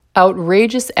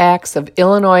Outrageous acts of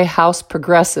Illinois House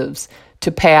progressives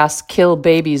to pass Kill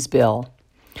Babies bill.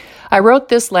 I wrote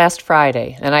this last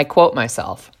Friday, and I quote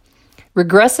myself.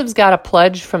 Regressives got a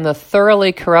pledge from the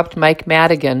thoroughly corrupt Mike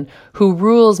Madigan, who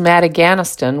rules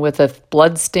Madiganistan with a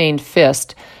blood-stained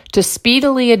fist, to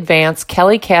speedily advance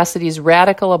Kelly Cassidy's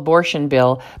radical abortion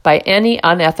bill by any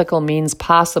unethical means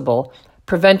possible,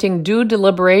 preventing due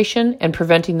deliberation and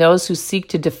preventing those who seek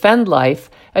to defend life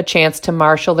a chance to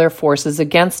marshal their forces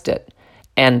against it.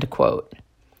 End quote.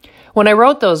 When I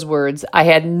wrote those words, I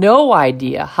had no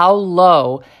idea how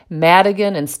low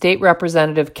Madigan and State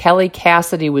Representative Kelly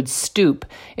Cassidy would stoop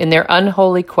in their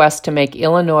unholy quest to make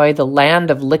Illinois the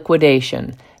land of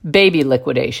liquidation, baby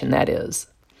liquidation, that is.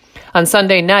 On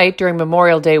Sunday night during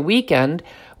Memorial Day weekend,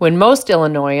 when most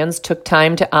Illinoisans took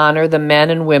time to honor the men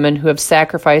and women who have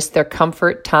sacrificed their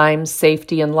comfort, time,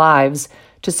 safety, and lives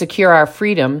to secure our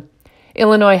freedom,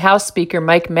 Illinois House Speaker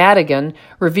Mike Madigan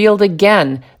revealed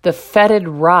again the fetid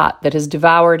rot that has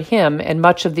devoured him and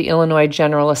much of the Illinois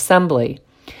General Assembly.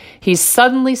 He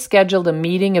suddenly scheduled a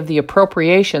meeting of the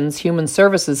Appropriations Human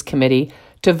Services Committee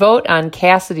to vote on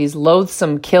Cassidy's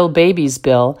loathsome Kill Babies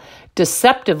bill,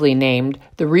 deceptively named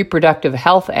the Reproductive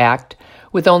Health Act,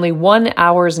 with only 1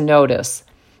 hour's notice.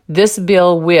 This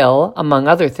bill will, among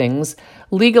other things,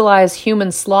 legalize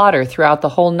human slaughter throughout the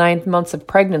whole 9 months of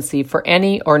pregnancy for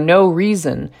any or no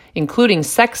reason, including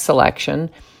sex selection,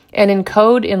 and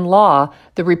encode in law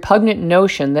the repugnant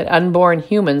notion that unborn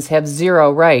humans have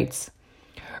zero rights.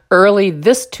 Early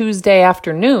this Tuesday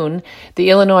afternoon, the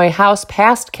Illinois House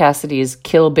passed Cassidy's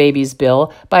Kill Babies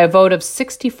bill by a vote of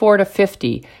 64 to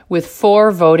 50, with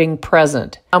 4 voting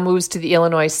present. Now moves to the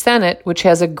Illinois Senate, which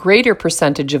has a greater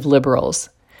percentage of liberals.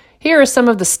 Here are some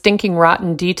of the stinking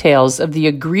rotten details of the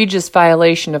egregious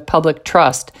violation of public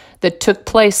trust that took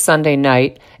place Sunday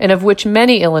night and of which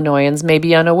many Illinoisans may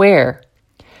be unaware.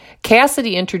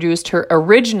 Cassidy introduced her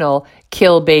original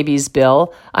Kill Babies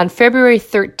bill on February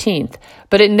 13th,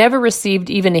 but it never received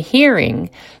even a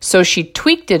hearing, so she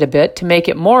tweaked it a bit to make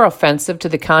it more offensive to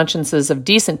the consciences of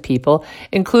decent people,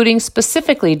 including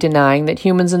specifically denying that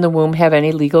humans in the womb have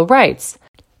any legal rights.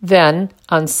 Then,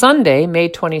 on Sunday, May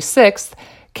 26th,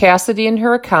 Cassidy and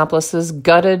her accomplices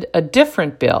gutted a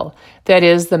different bill, that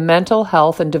is, the Mental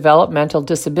Health and Developmental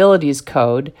Disabilities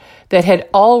Code, that had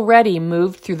already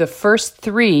moved through the first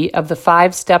 3 of the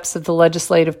 5 steps of the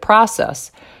legislative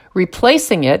process,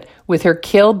 replacing it with her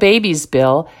Kill Babies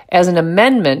bill as an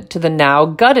amendment to the now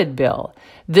gutted bill.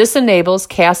 This enables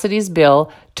Cassidy's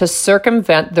bill to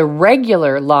circumvent the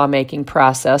regular lawmaking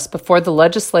process before the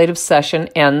legislative session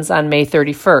ends on May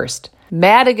 31st.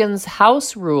 Madigan's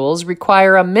House rules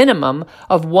require a minimum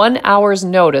of 1 hour's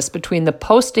notice between the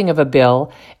posting of a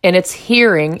bill and its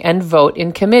hearing and vote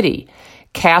in committee.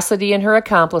 Cassidy and her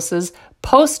accomplices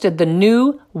posted the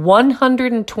new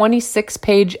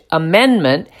 126-page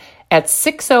amendment at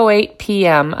 6:08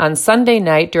 p.m. on Sunday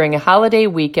night during a holiday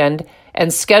weekend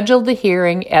and scheduled the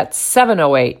hearing at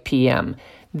 7:08 p.m.,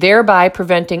 thereby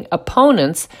preventing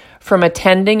opponents from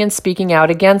attending and speaking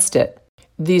out against it.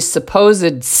 The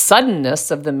supposed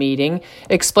suddenness of the meeting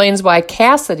explains why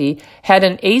Cassidy had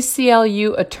an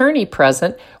ACLU attorney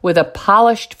present with a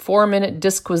polished 4-minute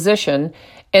disquisition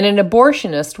and an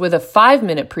abortionist with a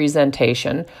 5-minute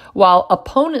presentation, while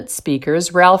opponent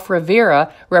speakers Ralph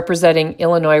Rivera, representing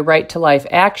Illinois Right to Life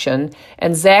Action,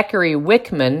 and Zachary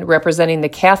Wickman, representing the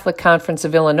Catholic Conference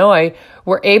of Illinois,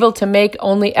 were able to make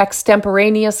only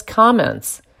extemporaneous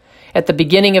comments. At the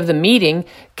beginning of the meeting,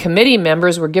 committee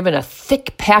members were given a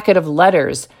thick packet of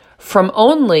letters from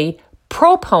only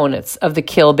proponents of the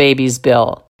Kill Babies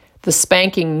bill. The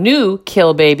spanking new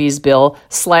Kill Babies bill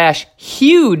 /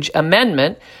 huge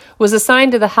amendment was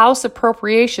assigned to the House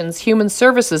Appropriations Human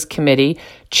Services Committee,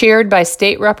 chaired by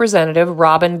State Representative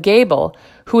Robin Gable,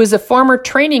 who is a former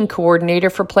training coordinator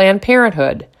for Planned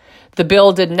Parenthood. The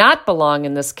bill did not belong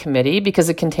in this committee because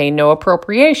it contained no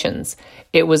appropriations.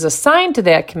 It was assigned to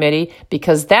that committee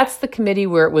because that's the committee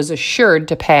where it was assured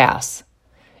to pass.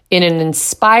 In an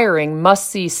inspiring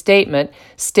must-see statement,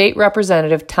 State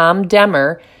Representative Tom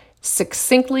Demmer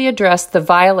succinctly addressed the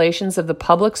violations of the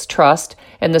public's trust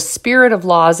and the spirit of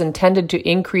laws intended to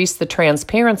increase the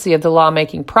transparency of the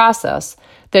lawmaking process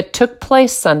that took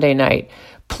place Sunday night.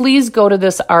 Please go to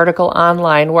this article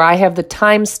online where I have the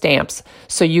timestamps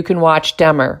so you can watch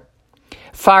Demmer.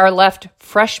 Far-left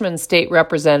freshman state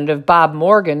representative Bob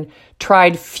Morgan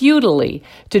tried futilely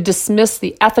to dismiss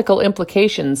the ethical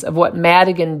implications of what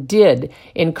Madigan did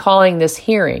in calling this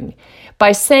hearing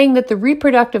by saying that the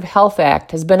Reproductive Health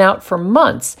Act has been out for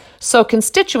months, so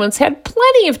constituents had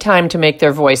plenty of time to make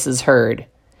their voices heard.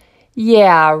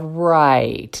 Yeah,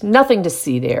 right. Nothing to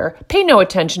see there. Pay no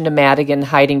attention to Madigan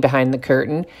hiding behind the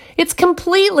curtain. It's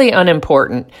completely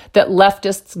unimportant that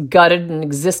leftists gutted an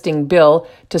existing bill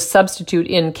to substitute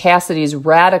in Cassidy's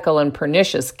radical and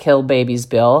pernicious Kill Babies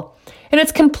bill. And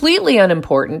it's completely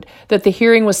unimportant that the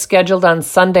hearing was scheduled on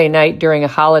Sunday night during a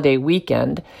holiday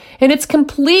weekend. And it's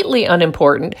completely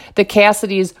unimportant that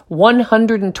Cassidy's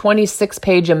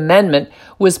 126-page amendment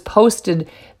was posted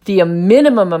the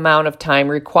minimum amount of time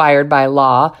required by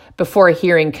law before a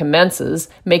hearing commences,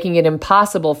 making it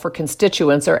impossible for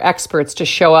constituents or experts to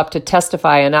show up to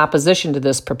testify in opposition to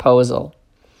this proposal.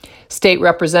 State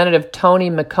Representative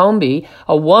Toni McCombie,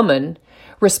 a woman,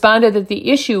 responded that the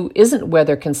issue isn't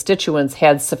whether constituents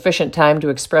had sufficient time to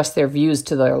express their views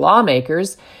to their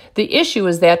lawmakers. The issue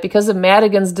is that because of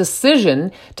Madigan's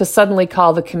decision to suddenly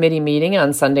call the committee meeting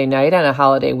on Sunday night on a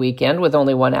holiday weekend with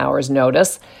only 1 hour's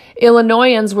notice,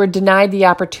 Illinoisans were denied the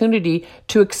opportunity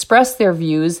to express their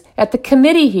views at the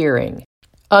committee hearing.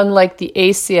 Unlike the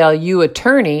ACLU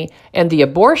attorney and the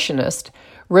abortionist,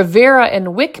 Rivera and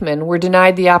Wickman were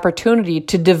denied the opportunity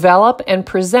to develop and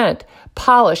present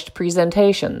polished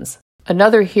presentations.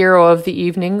 Another hero of the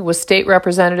evening was State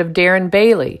Representative Darren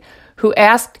Bailey, who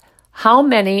asked how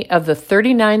many of the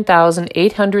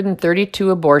 39,832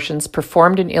 abortions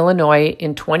performed in Illinois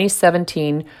in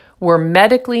 2017 were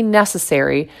medically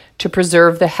necessary to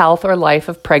preserve the health or life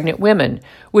of pregnant women,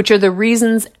 which are the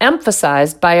reasons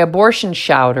emphasized by abortion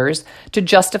shouters to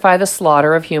justify the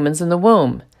slaughter of humans in the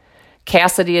womb.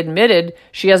 Cassidy admitted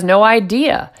she has no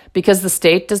idea because the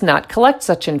state does not collect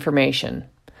such information.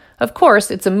 Of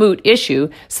course, it's a moot issue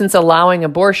since allowing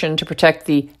abortion to protect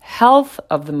the health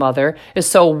of the mother is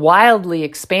so wildly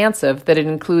expansive that it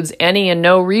includes any and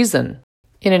no reason.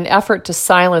 In an effort to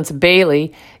silence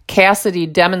Bailey, Cassidy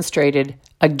demonstrated,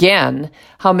 again,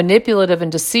 how manipulative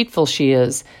and deceitful she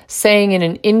is, saying in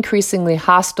an increasingly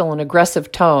hostile and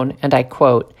aggressive tone, and I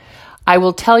quote, "I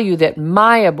will tell you that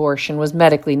my abortion was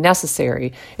medically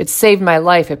necessary. It saved my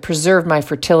life. It preserved my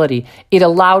fertility. It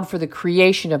allowed for the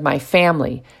creation of my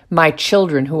family, my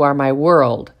children who are my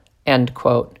world." End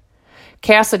quote.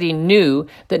 Cassidy knew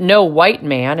that no white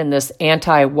man in this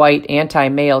anti-white,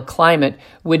 anti-male climate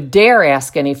would dare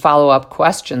ask any follow-up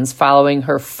questions following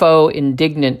her faux,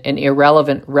 indignant, and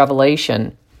irrelevant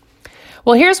revelation.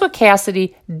 Well, here's what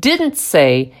Cassidy didn't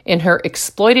say in her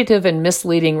exploitative and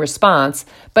misleading response,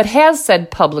 but has said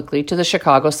publicly to the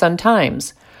Chicago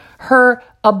Sun-Times. Her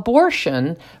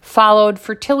abortion followed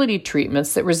fertility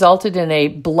treatments that resulted in a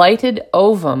blighted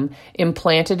ovum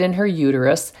implanted in her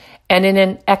uterus and in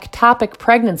an ectopic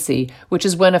pregnancy, which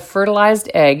is when a fertilized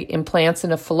egg implants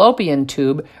in a fallopian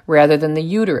tube rather than the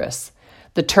uterus.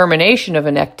 The termination of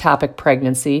an ectopic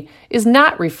pregnancy is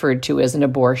not referred to as an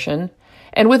abortion.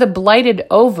 And with a blighted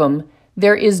ovum,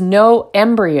 there is no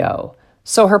embryo,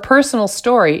 so her personal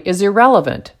story is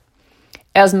irrelevant.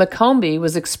 As McCombie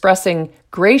was expressing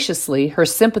graciously her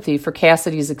sympathy for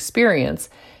Cassidy's experience,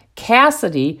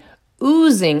 Cassidy,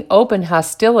 oozing open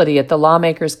hostility at the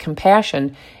lawmaker's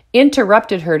compassion,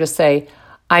 interrupted her to say,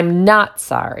 "I'm not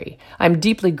sorry. I'm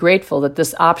deeply grateful that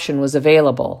this option was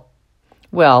available."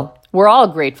 Well, we're all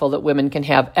grateful that women can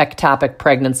have ectopic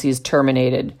pregnancies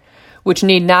terminated, which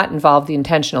need not involve the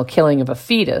intentional killing of a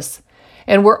fetus.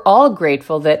 And we're all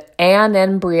grateful that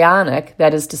anembryonic,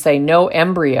 that is to say no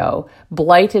embryo,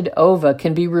 blighted ova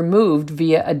can be removed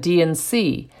via a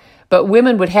D&C. But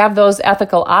women would have those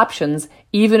ethical options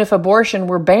even if abortion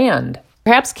were banned.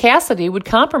 Perhaps Cassidy would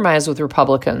compromise with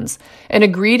Republicans and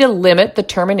agree to limit the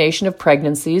termination of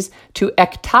pregnancies to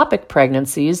ectopic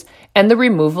pregnancies and the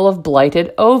removal of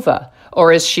blighted ova,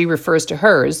 or as she refers to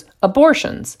hers,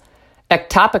 abortions.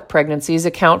 Ectopic pregnancies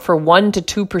account for 1 to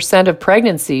 2% of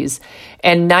pregnancies,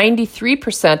 and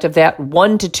 93% of that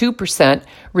 1 to 2%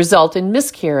 result in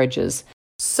miscarriages.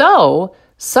 So,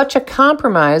 such a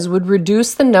compromise would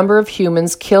reduce the number of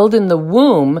humans killed in the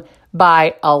womb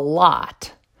by a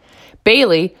lot.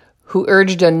 Bailey, who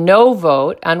urged a no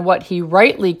vote on what he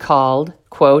rightly called,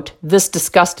 quote, "this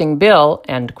disgusting bill,"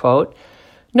 end quote,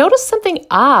 noticed something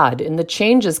odd in the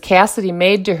changes Cassidy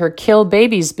made to her Kill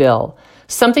Babies bill,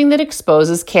 something that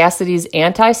exposes Cassidy's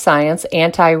anti-science,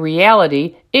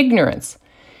 anti-reality ignorance.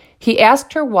 He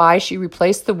asked her why she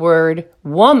replaced the word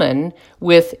woman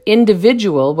with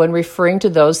individual when referring to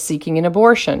those seeking an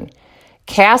abortion.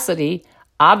 Cassidy,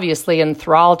 obviously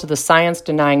enthralled to the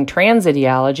science-denying trans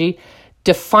ideology,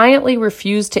 defiantly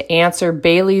refused to answer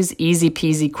Bailey's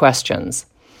easy-peasy questions.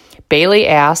 Bailey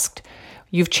asked,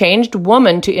 "You've changed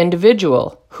woman to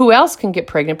individual. Who else can get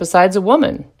pregnant besides a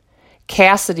woman?"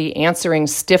 Cassidy answering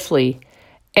stiffly,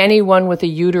 "Anyone with a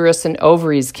uterus and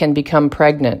ovaries can become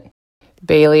pregnant."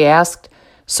 Bailey asked,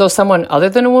 So someone other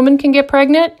than a woman can get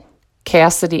pregnant?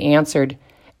 Cassidy answered,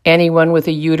 anyone with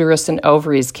a uterus and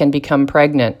ovaries can become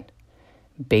pregnant.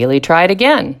 Bailey tried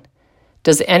again.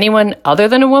 Does anyone other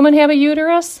than a woman have a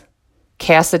uterus?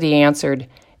 Cassidy answered,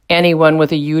 anyone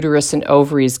with a uterus and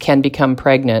ovaries can become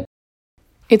pregnant.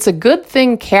 It's a good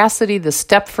thing Cassidy, the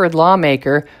Stepford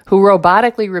lawmaker, who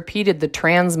robotically repeated the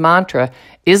trans mantra,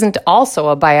 isn't also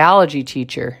a biology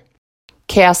teacher.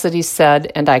 Cassidy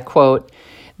said, and I quote,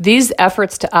 these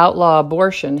efforts to outlaw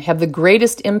abortion have the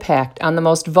greatest impact on the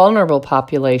most vulnerable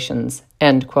populations,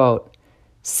 end quote.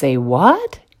 Say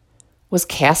what? Was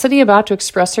Cassidy about to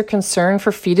express her concern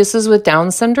for fetuses with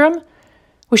Down syndrome?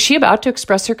 Was she about to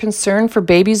express her concern for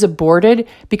babies aborted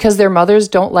because their mothers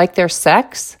don't like their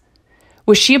sex?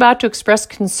 Was she about to express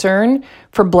concern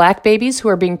for black babies who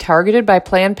are being targeted by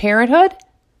Planned Parenthood?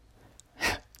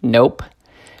 Nope.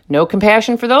 No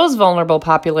compassion for those vulnerable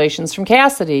populations from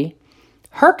Cassidy.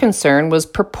 Her concern was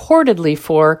purportedly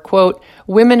for, quote,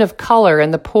 women of color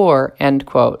and the poor, end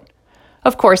quote.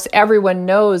 Of course, everyone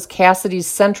knows Cassidy's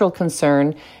central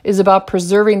concern is about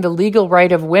preserving the legal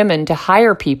right of women to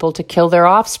hire people to kill their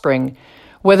offspring,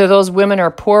 whether those women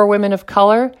are poor women of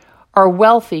color or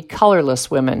wealthy, colorless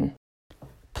women.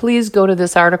 Please go to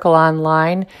this article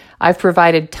online. I've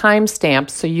provided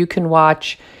timestamps so you can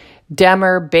watch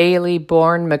Demmer, Bailey,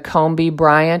 Bourne, McCombie,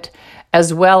 Bryant,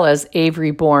 as well as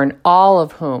Avery Bourne, all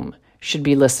of whom should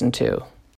be listened to.